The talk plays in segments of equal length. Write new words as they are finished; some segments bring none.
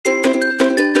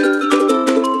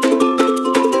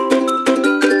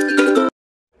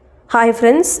Hi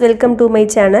friends, welcome to my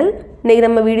channel. இன்னைக்கு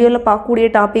நம்ம வீடியோல பார்க்கக்கூடிய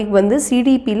டாபிக் வந்து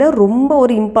CDPல ரொம்ப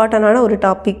ஒரு இம்பார்ட்டன்ட்டான ஒரு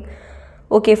டாபிக்.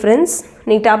 ஓகே फ्रेंड्स,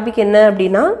 இன்னைக்கு டாபிக் என்ன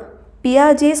அப்படினா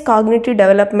Piaget's cognitive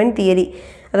development theory.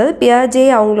 அதாவது Piaget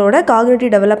அவங்களோட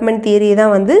cognitive development theory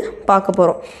தான் வந்து பார்க்க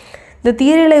போறோம். இந்த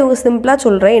தியரியில இவங்க சிம்பிளா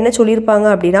சொல்றேன் என்ன சொல்லிருப்பாங்க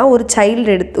அப்படினா ஒரு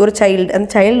child அந்த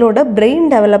சைல்டோட brain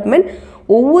development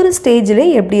ஒவ்வொரு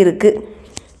ஸ்டேஜ்லயும் எப்படி இருக்கு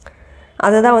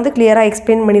அதை தான் வந்து கிளியரா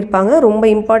எக்ஸ்பிளைன் பண்ணிருப்பாங்க. ரொம்ப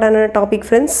இம்பார்ட்டன்ட்டான டாபிக்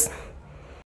फ्रेंड्स.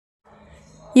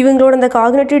 இவங்களோட அந்த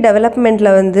காக்னிட்டிவ் டெவலப்மெண்ட்ல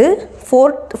வந்து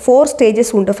four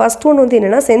ஸ்டேஜஸ் உண்டு. ஃபர்ஸ்ட் ஒன் வந்து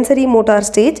என்னன்னா சென்சரி மோட்டார்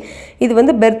ஸ்டேஜ். இது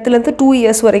வந்து பர்த்ல இருந்து 2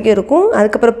 இயர்ஸ் வரைக்கும் இருக்கும்.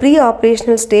 அதுக்கு அப்புறம் ப்ரீ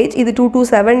ஆபரேஷனல் ஸ்டேஜ் இது 2 to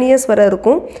 7 இயர்ஸ் வரை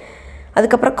இருக்கும்.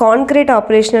 அதுக்கு அப்புறம் கான்கிரீட்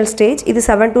ஆபரேஷனல் ஸ்டேஜ் இது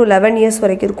 7 to 11 இயர்ஸ்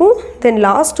வரைக்கும் இருக்கும். தென்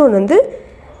லாஸ்ட் ஒன் வந்து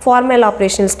ஃபார்மல்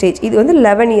ஆபரேஷனல் ஸ்டேஜ். இது வந்து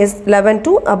 11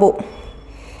 to above.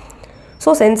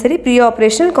 So sensory pre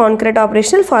operational concrete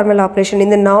operational formal operation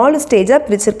இந்த 4 ஸ்டேஜாக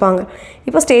பிரிச்சிருப்பாங்க.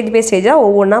 இப்போ ஸ்டேஜ் பை ஸ்டேஜாக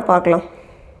ஒவ்வொன்றா பார்க்கலாம்.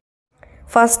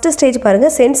 ஃபஸ்ட்டு ஸ்டேஜ்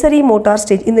பாருங்கள் சென்சரி மோட்டார்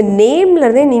ஸ்டேஜ். இந்த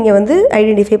நேம்லேருந்தே நீங்கள் வந்து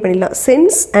ஐடென்டிஃபை பண்ணிடலாம்.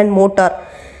 சென்ஸ் அண்ட் மோட்டார்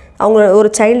அவங்க ஒரு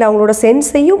சைல்டு அவங்களோட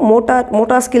சென்ஸையும்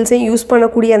மோட்டார் ஸ்கில்ஸையும் யூஸ்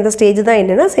பண்ணக்கூடிய அந்த ஸ்டேஜ் தான்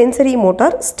என்னென்னா சென்சரி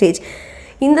மோட்டார் ஸ்டேஜ்.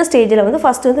 இந்த ஸ்டேஜில் வந்து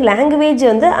ஃபஸ்ட்டு வந்து லாங்குவேஜ்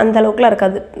வந்து அந்த அளவுக்குலாம்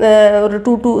இருக்காது. ஒரு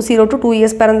 0 to 2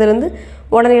 இயர்ஸ் பிறந்திருந்து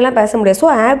உடனேலாம் பேச முடியாது.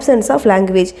 So options of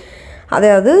language.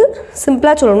 அதாவது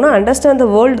சிம்பிளாக சொல்லணும்னா understand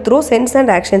the world through sense and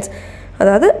actions.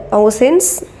 அதாவது அவங்க சென்ஸ்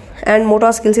அண்ட்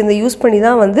மோட்டார் ஸ்கில்ஸ் இந்த யூஸ் பண்ணி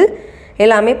தான் வந்து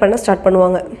எல்லாமே பண்ண ஸ்டார்ட்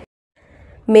பண்ணுவாங்க.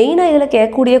 மெயினாக இதில்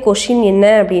கேட்கக்கூடிய கொஷின் என்ன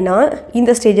அப்படின்னா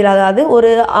இந்த ஸ்டேஜில் அதாவது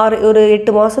ஒரு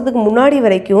 8 மாதத்துக்கு முன்னாடி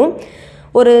வரைக்கும்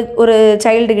ஒரு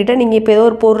சைல்டுக்கிட்ட நீங்கள் இப்போ ஏதோ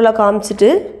ஒரு பொருளை காமிச்சிட்டு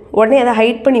உடனே அதை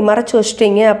ஹைட் பண்ணி மறைச்சி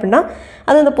வச்சிட்டிங்க அப்படின்னா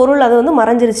அது அந்த பொருள் அதை வந்து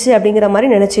மறைஞ்சிருச்சு அப்படிங்கிற மாதிரி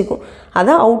நினச்சிக்கும்.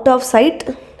 அதான் out of side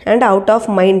and out of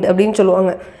mind அப்படின்னு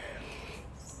சொல்லுவாங்க.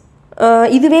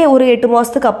 இதுவே ஒரு 8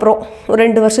 மாதத்துக்கு அப்புறம் ஒரு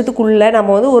 2 வருஷத்துக்குள்ளே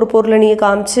நம்ம வந்து ஒரு பொருளை நீங்கள்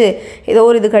காமிச்சு ஏதோ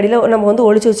ஒரு இதுக்கடியில் நம்ம வந்து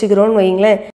ஒழிச்சு வச்சுக்கிறோன்னு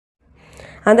வைங்களேன்,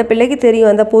 அந்த பிள்ளைக்கு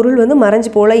தெரியும் அந்த பொருள் வந்து மறைஞ்சு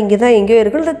போல் இங்கே தான் எங்கேயோ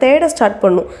இருக்குன்னு அதை தேட ஸ்டார்ட்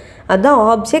பண்ணும். அதுதான்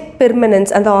ஆப்ஜெக்ட்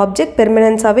பெர்மனன்ஸ். அந்த ஆப்ஜெக்ட்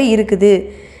பெர்மனன்ஸாகவே இருக்குது.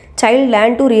 Child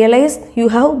learn to realise you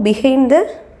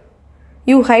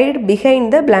height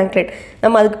behind the பிளாங்க்லெட்.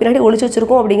 நம்ம அதுக்கு பின்னாடி ஒழிச்சு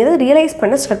வச்சுருக்கோம் அப்படிங்கிறத ரியலைஸ்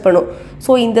பண்ண ஸ்டார்ட் பண்ணும்.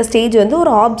 ஸோ இந்த ஸ்டேஜ் வந்து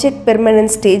ஒரு ஆப்ஜெக்ட்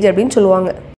பெர்மனன்ஸ் ஸ்டேஜ் அப்படின்னு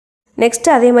சொல்லுவாங்க. நெக்ஸ்ட்டு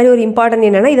அதே மாதிரி ஒரு இம்பார்ட்டன்ட்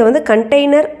என்னென்னா இதை வந்து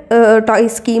கண்டெய்னர் டாய்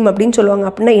ஸ்கீம் அப்படின்னு சொல்லுவாங்க.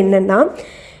 அப்படின்னா என்னென்னா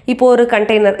இப்போது ஒரு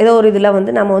கண்டெய்னர் ஏதோ ஒரு இதில்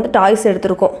வந்து நம்ம வந்து டாய்ஸ்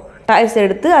எடுத்துருக்கோம். டாய்ஸ்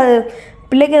எடுத்து அது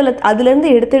பிள்ளைக்கு அதுலேருந்து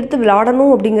எடுத்து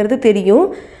விளாடணும் அப்படிங்கிறது தெரியும்.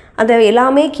 அந்த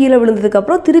எல்லாமே கீழே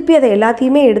விழுந்ததுக்கப்புறம் திருப்பி அதை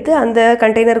எல்லாத்தையுமே எடுத்து அந்த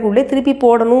கண்டெய்னருக்குள்ளே திருப்பி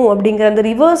போடணும் அப்படிங்கிற அந்த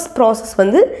ரிவர்ஸ் ப்ராசஸ்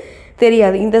வந்து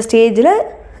தெரியாது. இந்த ஸ்டேஜில்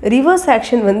ரிவர்ஸ்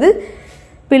ஆக்ஷன் வந்து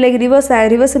பிள்ளைக்கு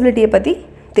ரிவர்சிபிலிட்டியை பற்றி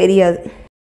தெரியாது.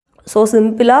 ஸோ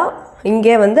சிம்பிளாக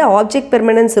இங்கே வந்து ஆப்ஜெக்ட்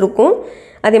பெர்மனன்ஸ் இருக்கும்,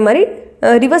 அதே மாதிரி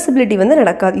ரிவர்சிபிலிட்டி வந்து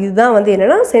நடக்காது. இதுதான் வந்து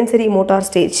என்னென்னா சென்சரி மோட்டார்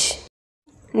ஸ்டேஜ்.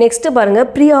 நெக்ஸ்ட்டு பாருங்கள்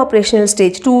pre operational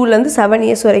stage 2 to 7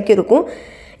 years வரைக்கும் இருக்கும்.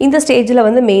 இந்த ஸ்டேஜில்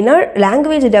வந்து மெயினாக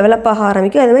லாங்குவேஜ் டெவலப் ஆக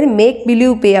ஆரம்பிக்கும். அதே மாதிரி மேக்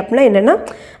பிலீவ் பே அப்படின்னா என்னென்னா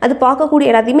அது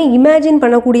பார்க்கக்கூடிய எல்லாத்தையுமே இமேஜின்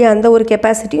பண்ணக்கூடிய அந்த ஒரு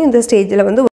கெப்பாசிட்டியும் இந்த ஸ்டேஜில்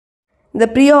வந்து இந்த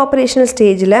ப்ரீ ஆப்ரேஷனல்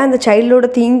ஸ்டேஜில் அந்த சைல்டோட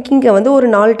திங்கிங்கை வந்து ஒரு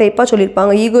 4 டைப்பாக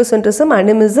சொல்லியிருப்பாங்க. Ego centrism,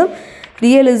 animism,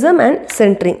 realism and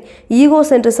centring. Ego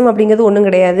centrism அப்படிங்கிறது ஒன்றும்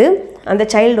கிடையாது. அந்த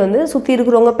சைல்டு வந்து சுற்றி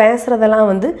இருக்கிறவங்க பேசுகிறதெல்லாம்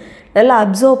வந்து நல்லா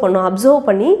அப்சர்வ்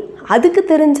பண்ணி அதுக்கு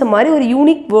தெரிஞ்ச மாதிரி ஒரு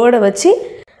யூனிக் வேர்டை வச்சு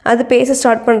அது பேச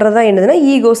ஸ்டார்ட் பண்ணுறது தான் என்னதுன்னா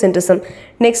ஈகோ சென்ட்ரிசம்.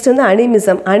 நெக்ஸ்ட் வந்து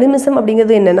அனிமிசம்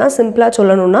அப்படிங்கிறது என்னென்னா சிம்பிளாக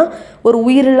சொல்லணும்னா ஒரு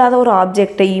உயிர் இல்லாத ஒரு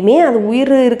ஆப்ஜெக்டையுமே அது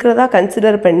உயிர் இருக்கிறதா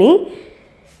கன்சிடர் பண்ணி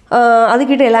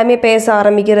அதுக்கிட்ட எல்லாமே பேச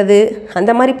ஆரம்பிக்கிறது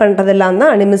அந்த மாதிரி பண்ணுறதெல்லாம்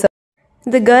தான் அனிமிசம்.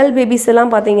 இந்த கேர்ள் பேபிஸ்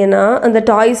எல்லாம் பார்த்தீங்கன்னா அந்த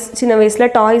டாய்ஸ் சின்ன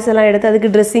வயசில் டாய்ஸ் எல்லாம் எடுத்து அதுக்கு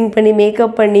ட்ரெஸ்ஸிங் பண்ணி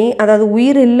மேக்கப் பண்ணி அதாவது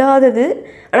உயிர் இல்லாதது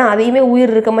ஆனால் அதையுமே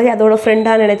உயிர் இருக்க மாதிரி அதோட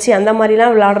ஃப்ரெண்டாக நினச்சி அந்த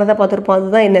மாதிரிலாம் விளாட்றத பார்த்துருப்போம்.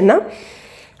 அதுதான் என்னென்னா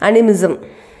அனிமிசம்.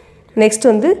 நெக்ஸ்ட்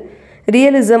வந்து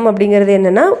ரியலிசம் அப்படிங்கிறது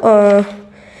என்னென்னா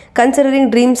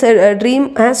considering dream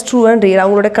as true and real.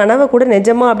 அவங்களோட கனவை கூட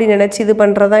நிஜமா அப்படின்னு நினச்சி இது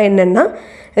பண்ணுறதா என்னென்னா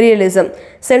ரியலிசம்.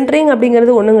 சென்ட்ரிங்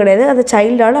அப்படிங்கிறது ஒன்றும் கிடையாது. அந்த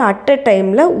சைல்டால் அட் அ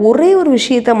டைமில் ஒரே ஒரு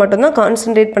விஷயத்தை மட்டும்தான்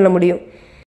கான்சன்ட்ரேட் பண்ண முடியும்.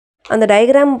 அந்த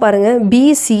டயக்ராம் பாருங்கள்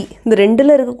பிசி இந்த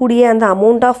 2ல் இருக்கக்கூடிய அந்த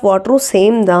அமௌண்ட் ஆஃப் வாட்டரும்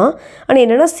சேம் தான். ஆனால்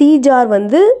என்னென்னா சி ஜார்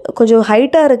வந்து கொஞ்சம்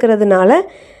ஹைட்டாக இருக்கிறதுனால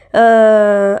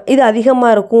இது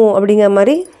அதிகமாக இருக்கும் அப்படிங்கிற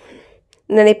மாதிரி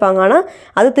நினைப்பாங்க. ஆனால்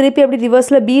அது திருப்பி அப்படி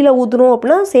ரிவர்ஸில் பியில் ஊற்றணும்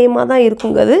அப்படின்னா சேமாக தான்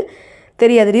இருக்குங்கிறது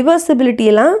தெரியாது.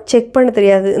 ரிவர்சிபிலிட்டியெல்லாம் செக் பண்ண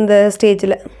தெரியாது இந்த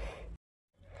ஸ்டேஜில்.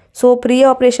 ஸோ ப்ரீ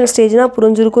ஆப்ரேஷனல் ஸ்டேஜ்னால்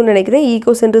புரிஞ்சிருக்குன்னு நினைக்கிறேன்.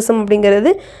 ஈகோ சென்ட்ரிசம்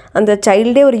அப்படிங்கிறது அந்த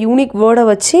சைல்டே ஒரு யூனிக் வேர்டை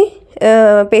வச்சு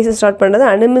பேச ஸ்டார்ட் பண்ணுறது.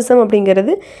 அனிமிசம்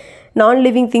அப்படிங்கிறது நான்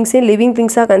லிவிங் திங்ஸையும் லிவிங்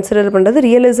திங்ஸாக கன்சிடர் பண்ணுறது.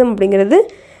 ரியலிசம் அப்படிங்கிறது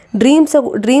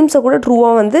ட்ரீம்ஸை கூட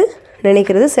ட்ரூவாக வந்து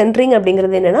நினைக்கிறது. சென்ட்ரிங்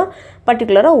அப்படிங்கிறது என்னென்னா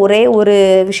பர்டிகுலராக ஒரே ஒரு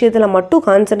விஷயத்தில் மட்டும்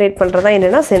கான்சன்ட்ரேட் பண்ணுறதா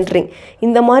என்னென்னா சென்ட்ரிங்.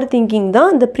 இந்த மாதிரி திங்கிங் தான்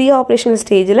இந்த ப்ரீ ஆப்ரேஷனல்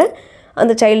ஸ்டேஜில்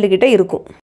அந்த சைல்டுக்கிட்ட இருக்கும்.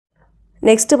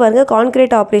 நெக்ஸ்ட்டு பாருங்கள்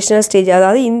கான்க்ரீட் ஆப்ரேஷனல் ஸ்டேஜ்.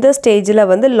 அதாவது இந்த ஸ்டேஜில்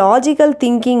வந்து லாஜிக்கல்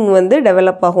திங்கிங் வந்து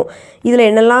டெவலப் ஆகும். இதில்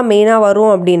என்னெல்லாம் மெயினாக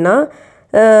வரும் அப்படின்னா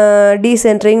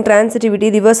டீசென்ட்ரிங், டிரான்சிட்டிவிட்டி,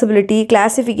 ரிவர்சிபிலிட்டி,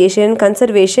 கிளாசிஃபிகேஷன்,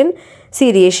 கன்சர்வேஷன்,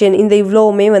 சீரியேஷன், இந்த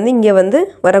இவ்வளோவுமே வந்து இங்கே வந்து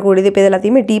வரக்கூடியது. இப்போ இது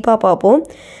எல்லாத்தையுமே டீப்பாக பார்ப்போம்.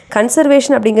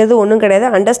 கன்சர்வேஷன் அப்படிங்கிறது ஒன்றும் கிடையாது,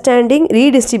 அண்டர்ஸ்டாண்டிங்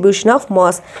ரீடிஸ்ட்ரிபியூஷன் ஆஃப்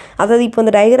மாஸ். அதாவது இப்போ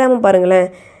இந்த டயக்ராமை பாருங்களேன்,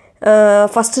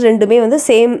 ஃபஸ்ட்டு ரெண்டுமே வந்து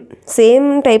சேம்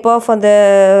டைப் ஆஃப் அந்த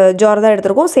ஜார் தான்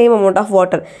எடுத்திருக்கோம், சேம் அமௌண்ட் ஆஃப்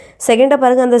வாட்டர். செகண்டாக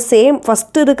பாருங்கள், அந்த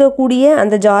ஃபஸ்ட்டு இருக்கக்கூடிய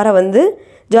அந்த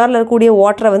ஜாரில் இருக்கக்கூடிய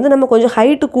வாட்டரை வந்து நம்ம கொஞ்சம்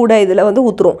ஹைட்டு கூட இதில் வந்து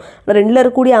ஊற்றுறோம். ரெண்டில்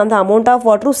இருக்கக்கூடிய அந்த அமௌண்ட் ஆஃப்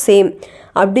வாட்டரும் சேம்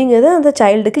அப்படிங்கிறது அந்த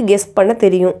சைல்டுக்கு கெஸ் பண்ண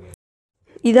தெரியும்.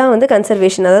 இதான் வந்து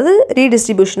கன்சர்வேஷன், அதாவது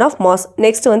ரீடிஸ்ட்ரிபியூஷன் ஆஃப் மாஸ்.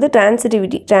 நெக்ஸ்ட் வந்து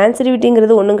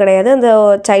டிரான்சிட்டிவிட்டிங்கிறது ஒன்றும் கிடையாது, அந்த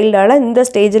சைல்டால் இந்த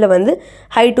ஸ்டேஜில் வந்து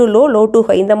high to low, low to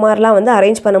high இந்த மாதிரிலாம் வந்து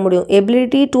அரேஞ்ச் பண்ண முடியும்.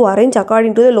 Ability to arrange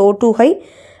according to the low to high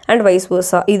and vice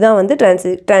versa, இதுதான் வந்து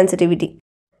டிரான்சிட்டிவிட்டி.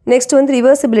 நெக்ஸ்ட் வந்து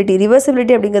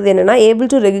ரிவர்சிபிலிட்டி அப்படிங்கிறது என்னென்னா able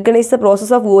to recognise the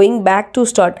process of going back to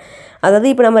start. அதாவது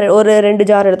இப்போ நம்ம ஒரு 2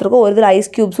 ஜார் எடுத்துருக்கோம், ஒரு இதில் ஐஸ்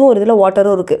க்யூப்ஸும் ஒரு இதில்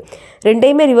வாட்டரும் இருக்குது.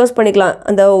 ரெண்டையுமே ரிவர்ஸ் பண்ணிக்கலாம்.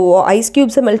 அந்த ஐஸ்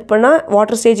க்யூப்ஸை மெல்ட் பண்ணால்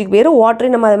வாட்டர் ஸ்டேஜுக்கு போயிடும்,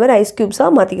 வாட்டரையும் நம்ம அது மாதிரி ஐஸ்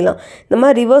க்யூப்ஸாக மாற்றிக்கலாம். இந்த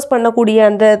மாதிரி ரிவர்ஸ் பண்ணக்கூடிய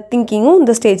அந்த திங்கிங்கும்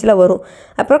இந்த ஸ்டேஜில் வரும்.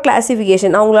 அப்புறம்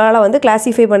கிளாசிஃபிகேஷன், அவங்களால வந்து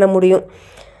கிளாஸிஃபை பண்ண முடியும்,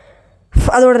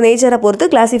 அதோட நேச்சரை பொறுத்து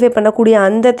கிளாஸிஃபை பண்ணக்கூடிய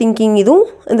அந்த திங்கிங் இதுவும்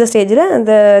இந்த ஸ்டேஜில்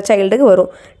அந்த சைல்டுக்கு வரும்.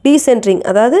 டீசென்ட்ரிங்,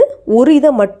 அதாவது ஒரு இதை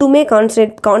மட்டுமே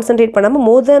கான்சன்ட்ரேட் பண்ணாமல்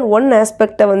மோர் தேன் ஒன்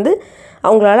ஆஸ்பெக்டை வந்து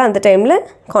அவங்களால அந்த டைமில்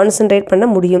கான்சன்ட்ரேட் பண்ண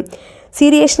முடியும்.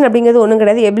 சீரியேஷன் அப்படிங்கிறது ஒன்றும்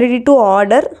கிடையாது, ability to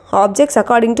order objects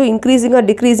according to increasing R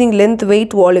decreasing length,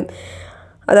 wait, volume.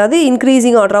 அதாவது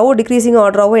இன்க்ரீசிங் ஆர்டராவோ டிக்ரீசிங்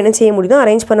ஆர்டராவோ என்ன செய்ய முடியும்,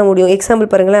 அரேஞ்ச் பண்ண முடியும்.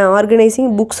 எக்ஸாம்பிள் பாருங்களேன்,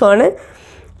 ஆர்கனைசிங் புக்ஸ் ஆன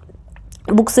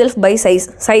புக் செல்ஃப் பை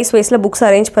சைஸ் வைஸில் புக்ஸ்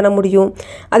அரேஞ்ச் பண்ண முடியும்.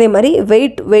 அதே மாதிரி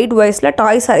வெயிட் வைஸில்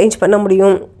டாய்ஸ் அரேஞ்ச் பண்ண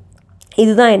முடியும்.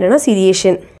 இதுதான் என்னென்னா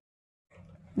சீரியேஷன்.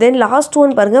 தென் லாஸ்ட்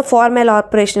ஒன் பாருங்கள், ஃபார்மல்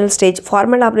ஆப்ரேஷனல்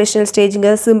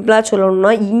ஸ்டேஜுங்கிறது சிம்பிளாக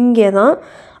சொல்லணும்னா இங்கே தான்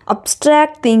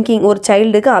அப்ஸ்ட்ராக்ட் திங்கிங், ஒரு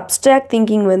சைல்டுக்கு அப்ஸ்ட்ராக்ட்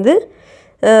திங்கிங் வந்து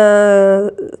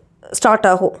ஸ்டார்ட்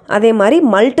ஆகும். அதே மாதிரி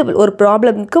ஒரு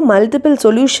ப்ராப்ளம்க்கு மல்டிபிள்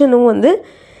சொல்யூஷனும் வந்து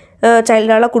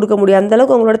சைல்டால் கொடுக்க முடியும்.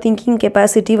 அந்தளவுக்கு அவங்களோட திங்கிங்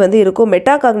கெப்பாசிட்டி வந்து இருக்கும்.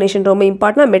 மெட்டா காக்னிஷன் ரொம்ப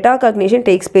important. Meta cognition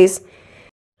takes place,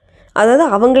 அதாவது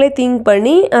அவங்களே திங்க்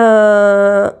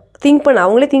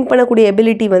பண்ணக்கூடிய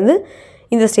எபிலிட்டி வந்து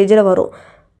இந்த ஸ்டேஜில் வரும்.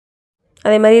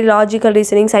 அதே மாதிரி logical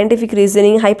reasoning, scientific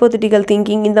reasoning, hypothetical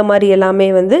thinking இந்த மாதிரி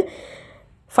எல்லாமே வந்து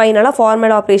ஃபைனலாக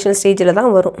ஃபார்மல் ஆப்ரேஷனல் ஸ்டேஜில்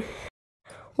தான் வரும்.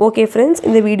 ஓகே ஃப்ரெண்ட்ஸ்,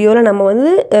 இந்த வீடியோவில் நம்ம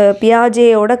வந்து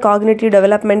பியாஜேயோட காக்னிட்டிவ்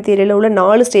டெவலப்மெண்ட் தியரியில் உள்ள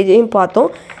 4 ஸ்டேஜையும் பார்த்தோம்.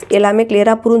 எல்லாமே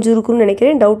கிளியராக புரிஞ்சிருக்குன்னு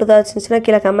நினைக்கிறேன். டவுட் ஏதாவது இருந்துச்சுன்னா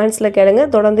கீழே கமெண்ட்ஸில் கேளுங்க.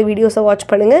 தொடர்ந்து வீடியோஸை வாட்ச்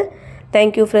பண்ணுங்கள்.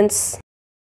 Thank you friends.